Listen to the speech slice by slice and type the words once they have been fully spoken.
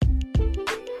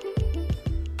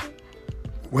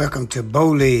Welcome to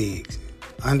Bowlegs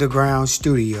Underground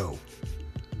Studio.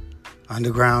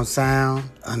 Underground sound,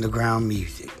 underground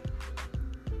music.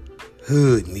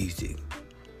 Hood music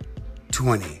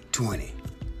 2020.